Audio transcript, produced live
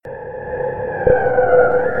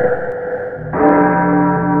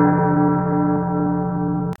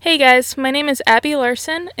Hey guys, my name is Abby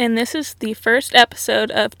Larson, and this is the first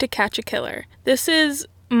episode of To Catch a Killer. This is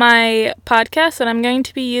my podcast that I'm going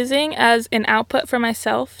to be using as an output for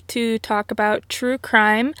myself to talk about true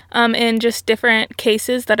crime and just different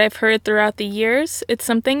cases that I've heard throughout the years. It's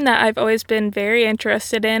something that I've always been very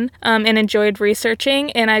interested in and enjoyed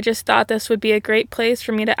researching, and I just thought this would be a great place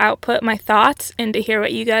for me to output my thoughts and to hear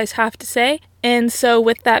what you guys have to say. And so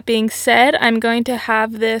with that being said, I'm going to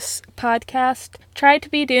have this podcast try to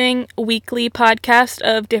be doing a weekly podcast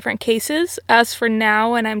of different cases. As for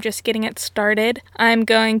now, and I'm just getting it started, I'm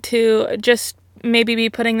going to just maybe be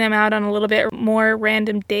putting them out on a little bit more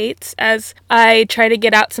random dates as I try to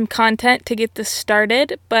get out some content to get this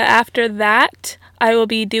started. But after that, I will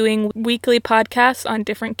be doing weekly podcasts on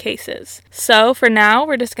different cases. So for now,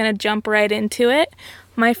 we're just going to jump right into it.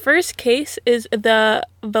 My first case is the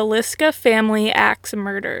Vallisca family axe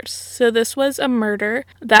murders. So this was a murder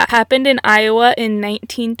that happened in Iowa in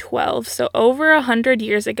 1912, so over 100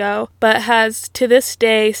 years ago, but has to this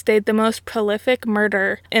day stayed the most prolific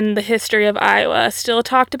murder in the history of Iowa. Still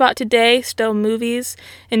talked about today, still movies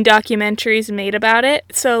and documentaries made about it.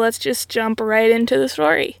 So let's just jump right into the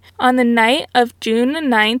story. On the night of June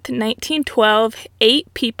 9th, 1912,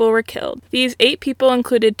 8 people were killed. These 8 people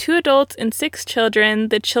included 2 adults and 6 children.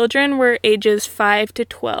 The children were ages 5 to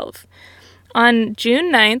 12. On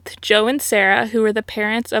June 9th, Joe and Sarah, who were the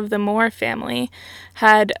parents of the Moore family,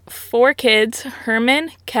 had 4 kids,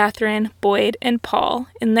 Herman, Catherine, Boyd, and Paul,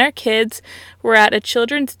 and their kids were at a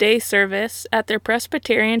Children's Day service at their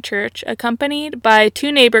Presbyterian church, accompanied by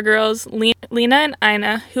 2 neighbor girls, Lena and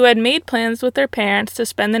Ina, who had made plans with their parents to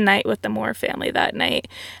spend the night with the Moore family that night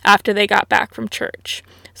after they got back from church.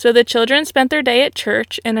 So the children spent their day at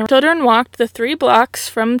church, and the children walked the 3 blocks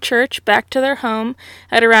from church back to their home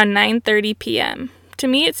at around 9:30 p.m. To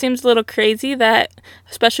me, it seems a little crazy that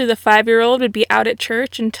especially the 5-year-old would be out at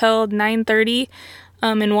church until 9:30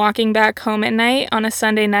 and walking back home at night on a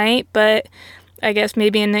Sunday night, but I guess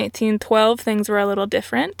maybe in 1912 things were a little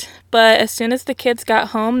different. But as soon as the kids got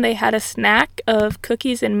home, they had a snack of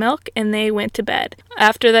cookies and milk and they went to bed.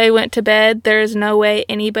 After they went to bed, there is no way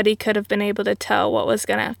anybody could have been able to tell what was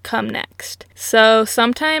going to come next. So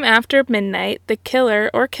sometime after midnight, the killer,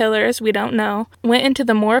 or killers, we don't know, went into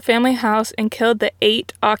the Moore family house and killed the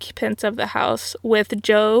 8 occupants of the house with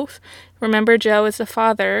Joe's, remember Joe is the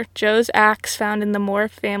father, Joe's axe found in the Moore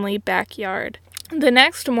family backyard. The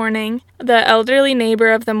next morning, the elderly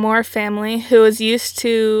neighbor of the Moore family, who was used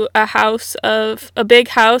to a big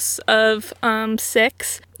house of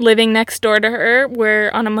 6 living next door to her,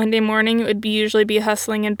 where on a Monday morning it would usually be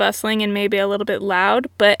hustling and bustling and maybe a little bit loud,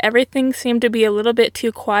 but everything seemed to be a little bit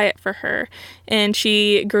too quiet for her, and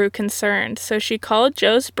she grew concerned. So she called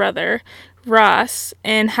Joe's brother, Ross,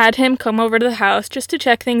 and had him come over to the house just to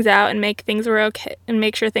check things out and make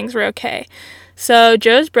sure things were okay. So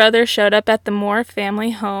Joe's brother showed up at the Moore family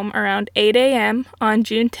home around 8 a.m. on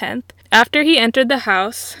June 10th. After he entered the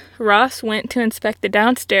house, Ross went to inspect the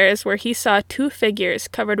downstairs where he saw 2 figures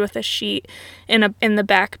covered with a sheet in the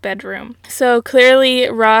back bedroom. So clearly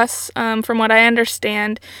Ross, from what I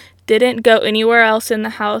understand, didn't go anywhere else in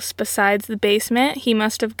the house besides the basement. He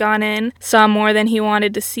must have gone in, saw more than he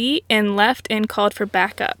wanted to see, and left and called for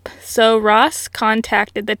backup. So Ross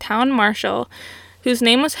contacted the town marshal, whose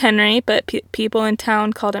name was Henry, but people in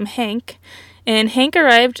town called him Hank. And Hank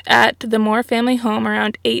arrived at the Moore family home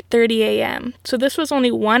around 8:30 a.m. So this was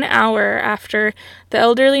only 1 hour after the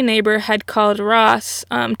elderly neighbor had called Ross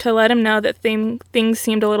to let him know that things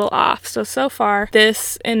seemed a little off. So far,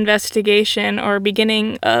 this investigation or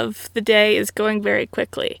beginning of the day is going very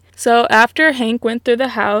quickly. So after Hank went through the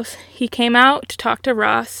house, he came out to talk to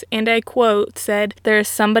Ross, and I quote, said, "There is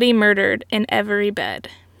somebody murdered in every bed."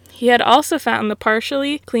 He had also found the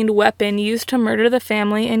partially cleaned weapon used to murder the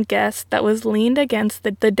family and guests that was leaned against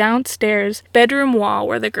the downstairs bedroom wall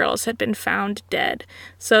where the girls had been found dead.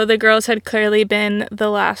 So the girls had clearly been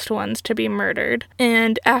the last ones to be murdered.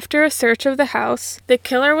 And after a search of the house, the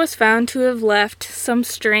killer was found to have left some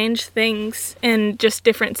strange things in just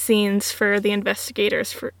different scenes for the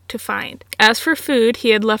investigators to find. As for food, he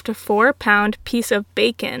had left a 4-pound piece of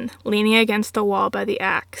bacon leaning against the wall by the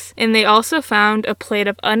axe. And they also found a plate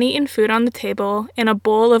of uneaten food on the table and a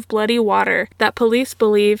bowl of bloody water that police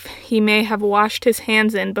believe he may have washed his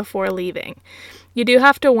hands in before leaving. You do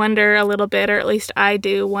have to wonder a little bit, or at least I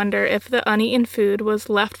do wonder, if the uneaten food was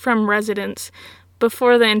left from residents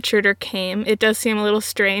before the intruder came. It does seem a little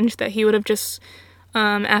strange that he would have just,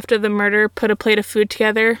 after the murder, put a plate of food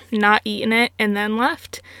together, not eaten it, and then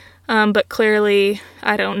left. But clearly,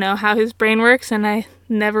 I don't know how his brain works, and I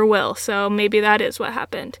never will, so maybe that is what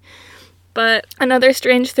happened. But another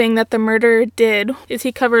strange thing that the murderer did is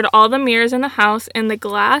he covered all the mirrors in the house and the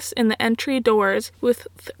glass in the entry doors with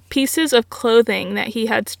pieces of clothing that he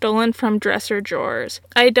had stolen from dresser drawers.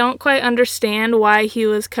 I don't quite understand why he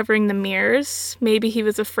was covering the mirrors. Maybe he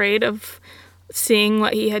was afraid of seeing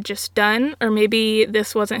what he had just done, or maybe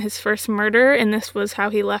this wasn't his first murder and this was how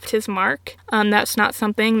he left his mark. That's not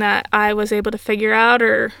something that I was able to figure out,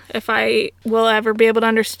 or if I will ever be able to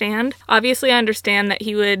understand. Obviously, I understand that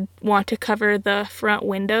he would want to cover the front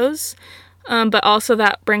windows, but also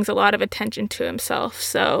that brings a lot of attention to himself,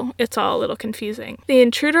 so it's all a little confusing. The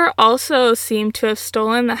intruder also seemed to have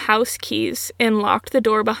stolen the house keys and locked the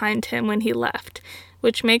door behind him when he left,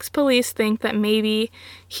 which makes police think that maybe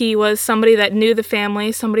he was somebody that knew the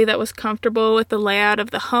family, somebody that was comfortable with the layout of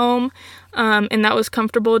the home, and that was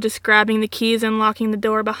comfortable just grabbing the keys and locking the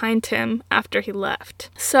door behind him after he left.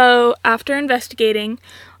 So, after investigating,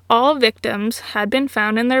 all victims had been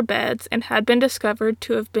found in their beds and had been discovered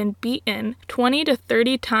to have been beaten 20 to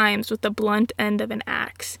 30 times with the blunt end of an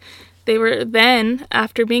axe. They were then,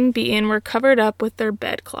 after being beaten, were covered up with their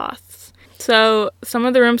bedcloths. So some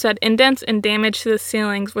of the rooms had indents and damage to the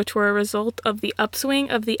ceilings, which were a result of the upswing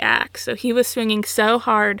of the axe. So he was swinging so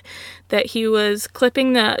hard that he was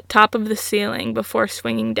clipping the top of the ceiling before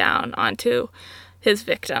swinging down onto his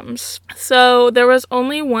victims. So there was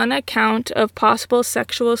only one account of possible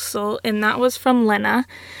sexual assault, and that was from Lena.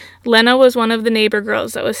 Lena was one of the neighbor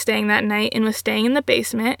girls that was staying that night and was staying in the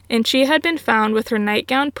basement, and she had been found with her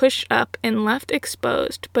nightgown pushed up and left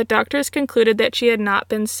exposed, but doctors concluded that she had not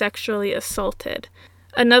been sexually assaulted.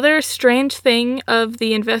 Another strange thing of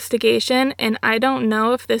the investigation, and I don't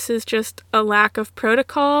know if this is just a lack of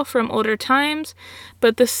protocol from older times,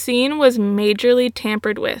 but the scene was majorly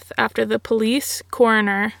tampered with after the police,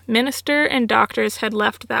 coroner, minister, and doctors had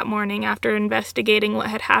left that morning after investigating what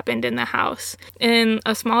had happened in the house. In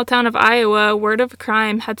a small town of Iowa, word of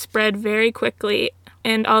crime had spread very quickly,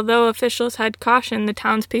 and although officials had cautioned the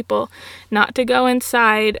townspeople not to go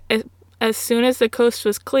inside, as soon as the coast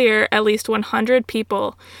was clear, at least 100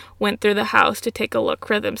 people went through the house to take a look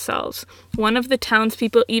for themselves. One of the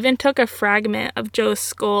townspeople even took a fragment of Joe's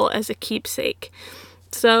skull as a keepsake.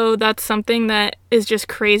 So that's something that is just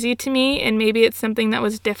crazy to me, and maybe it's something that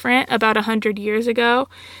was different about 100 years ago,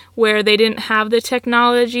 where they didn't have the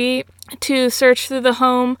technology to search through the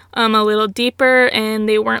home a little deeper, and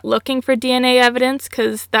they weren't looking for DNA evidence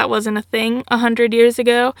because that wasn't a thing 100 years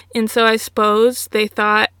ago. And so I suppose they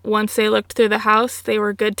thought once they looked through the house, they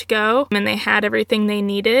were good to go and they had everything they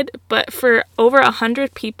needed. But for over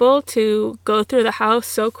 100 people to go through the house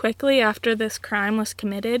so quickly after this crime was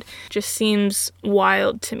committed just seems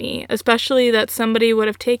wild to me, especially that somebody would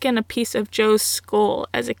have taken a piece of Joe's skull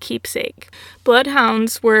as a keepsake.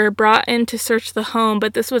 Bloodhounds were brought in to search the home,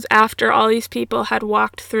 but this was after all these people had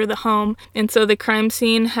walked through the home, and so the crime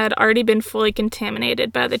scene had already been fully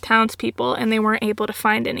contaminated by the townspeople, and they weren't able to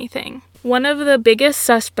find anything. One of the biggest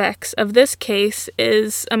suspects of this case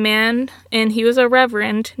is a man, and he was a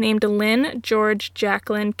reverend, named Lynn George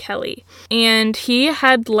Jacqueline Kelly, and he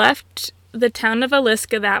had left the town of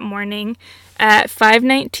Vallisca that morning at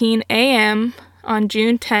 5:19 a.m. on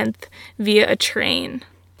June 10th via a train.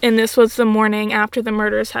 And this was the morning after the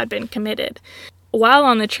murders had been committed. While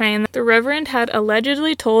on the train, the Reverend had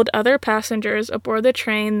allegedly told other passengers aboard the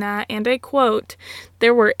train that, and I quote,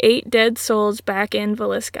 there were 8 dead souls back in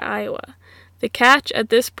Vallisca, Iowa. The catch at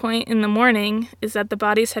this point in the morning is that the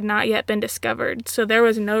bodies had not yet been discovered, so there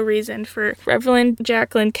was no reason for Reverend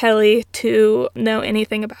Jacqueline Kelly to know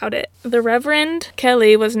anything about it. The Reverend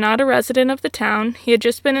Kelly was not a resident of the town. He had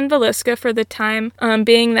just been in Vallisca for the time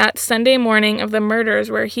being that Sunday morning of the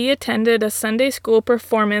murders, where he attended a Sunday school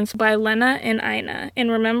performance by Lena and Ina.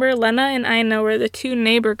 And remember, Lena and Ina were the 2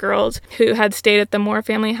 neighbor girls who had stayed at the Moore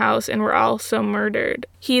family house and were also murdered.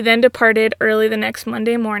 He then departed early the next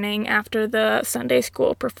Monday morning after the Sunday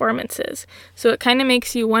school performances. So it kind of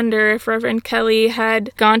makes you wonder if Reverend Kelly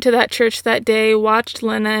had gone to that church that day, watched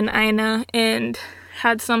Lena and Ina, and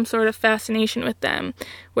had some sort of fascination with them,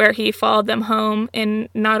 where he followed them home, and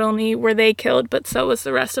not only were they killed, but so was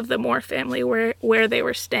the rest of the Moore family where they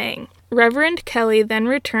were staying. Reverend Kelly then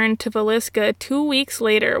returned to Vallisca 2 weeks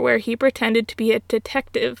later, where he pretended to be a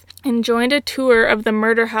detective and joined a tour of the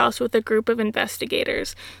murder house with a group of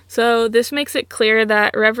investigators. So this makes it clear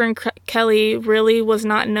that Reverend Kelly really was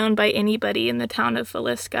not known by anybody in the town of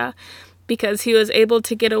Vallisca, because he was able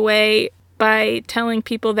to get away by telling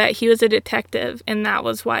people that he was a detective, and that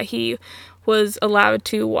was why he was allowed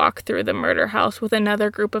to walk through the murder house with another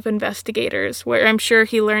group of investigators, where I'm sure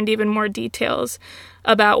he learned even more details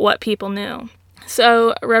about what people knew.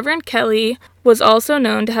 So, Reverend Kelly was also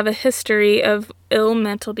known to have a history of ill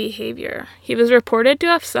mental behavior. He was reported to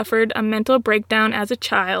have suffered a mental breakdown as a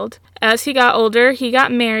child. As he got older, he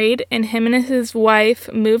got married, and him and his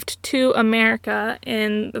wife moved to America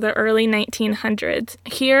in the early 1900s.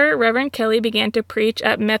 Here, Reverend Kelly began to preach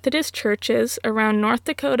at Methodist churches around North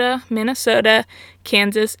Dakota, Minnesota,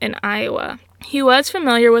 Kansas, and Iowa. He was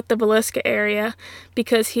familiar with the Vallisca area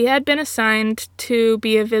because he had been assigned to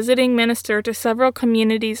be a visiting minister to several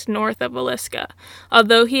communities north of Vallisca,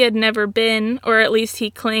 although he had never been, or at least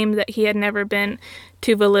he claimed that he had never been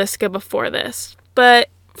to Vallisca before this. But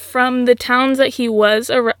from the towns that he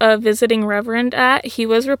was a visiting reverend at, he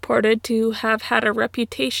was reported to have had a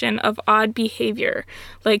reputation of odd behavior,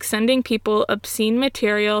 like sending people obscene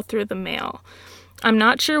material through the mail. I'm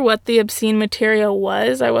not sure what the obscene material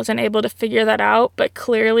was. I wasn't able to figure that out, but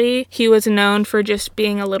clearly he was known for just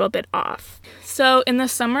being a little bit off. So in the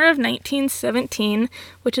summer of 1917,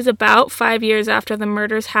 which is about 5 years after the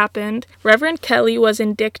murders happened, Reverend Kelly was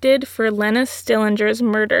indicted for Lena Stillinger's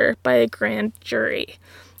murder by a grand jury.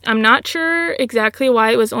 I'm not sure exactly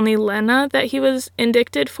why it was only Lena that he was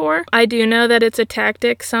indicted for. I do know that it's a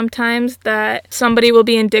tactic sometimes that somebody will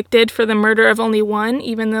be indicted for the murder of only one,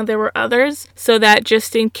 even though there were others, so that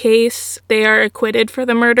just in case they are acquitted for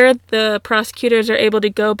the murder, the prosecutors are able to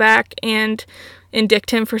go back and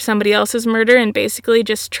indict him for somebody else's murder and basically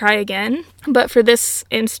just try again. But for this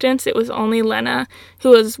instance, it was only Lena, who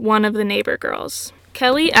was one of the neighbor girls.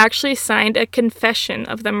 Kelly actually signed a confession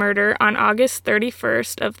of the murder on August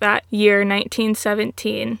 31st of that year,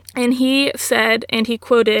 1917, and he said, and he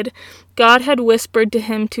quoted, "God had whispered to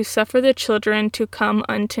him to suffer the children to come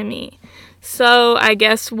unto me." So I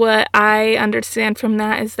guess what I understand from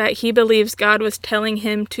that is that he believes God was telling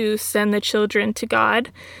him to send the children to God,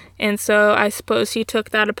 and so I suppose he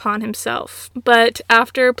took that upon himself. But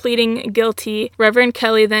after pleading guilty, Reverend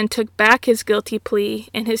Kelly then took back his guilty plea,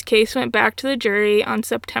 and his case went back to the jury on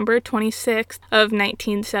September 26th of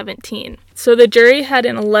 1917. So the jury had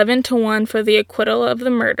an 11-1 for the acquittal of the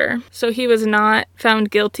murder, so he was not found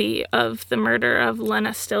guilty of the murder of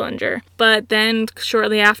Lena Stillinger. But then,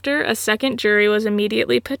 shortly after, a second jury was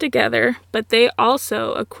immediately put together, but they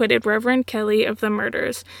also acquitted Reverend Kelly of the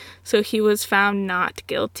murders, so he was found not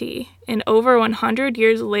guilty. And over 100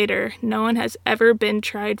 years later, no one has ever been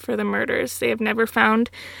tried for the murders. They have never found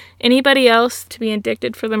anybody else to be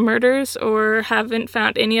indicted for the murders or haven't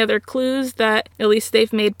found any other clues that at least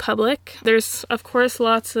they've made public. There's, of course,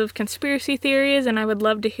 lots of conspiracy theories, and I would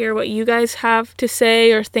love to hear what you guys have to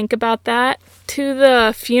say or think about that. To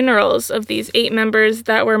the funerals of these 8 members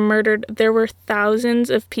that were murdered, there were thousands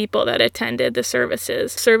of people that attended the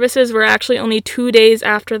services. Services were actually only 2 days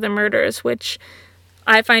after the murders, which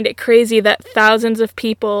I find it crazy that thousands of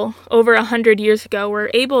people over 100 years ago were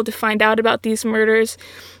able to find out about these murders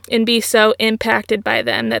and be so impacted by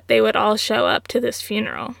them that they would all show up to this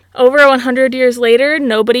funeral. Over 100 years later,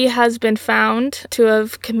 nobody has been found to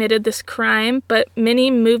have committed this crime, but many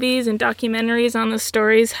movies and documentaries on the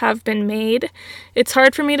stories have been made. It's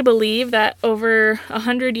hard for me to believe that over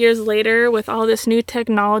 100 years later, with all this new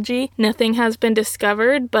technology, nothing has been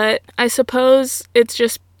discovered, but I suppose it's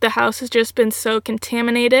just the house has just been so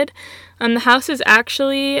contaminated. The house is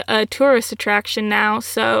actually a tourist attraction now,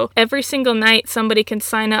 so every single night somebody can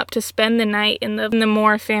sign up to spend the night in the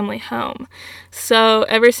Moore family home. So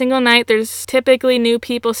every single night there's typically new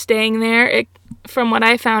people staying there. From what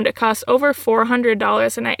I found, it costs over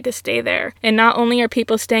 $400 a night to stay there. And not only are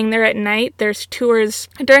people staying there at night, there's tours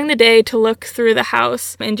during the day to look through the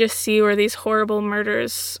house and just see where these horrible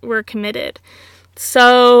murders were committed.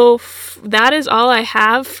 So that is all I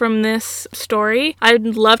have from this story. I'd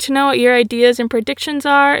love to know what your ideas and predictions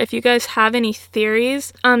are. If you guys have any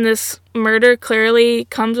theories on this murder, clearly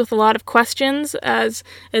comes with a lot of questions as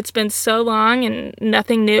it's been so long and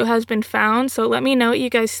nothing new has been found. So let me know what you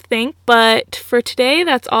guys think. But for today,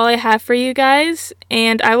 that's all I have for you guys,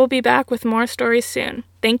 and I will be back with more stories soon.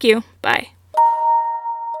 Thank you. Bye.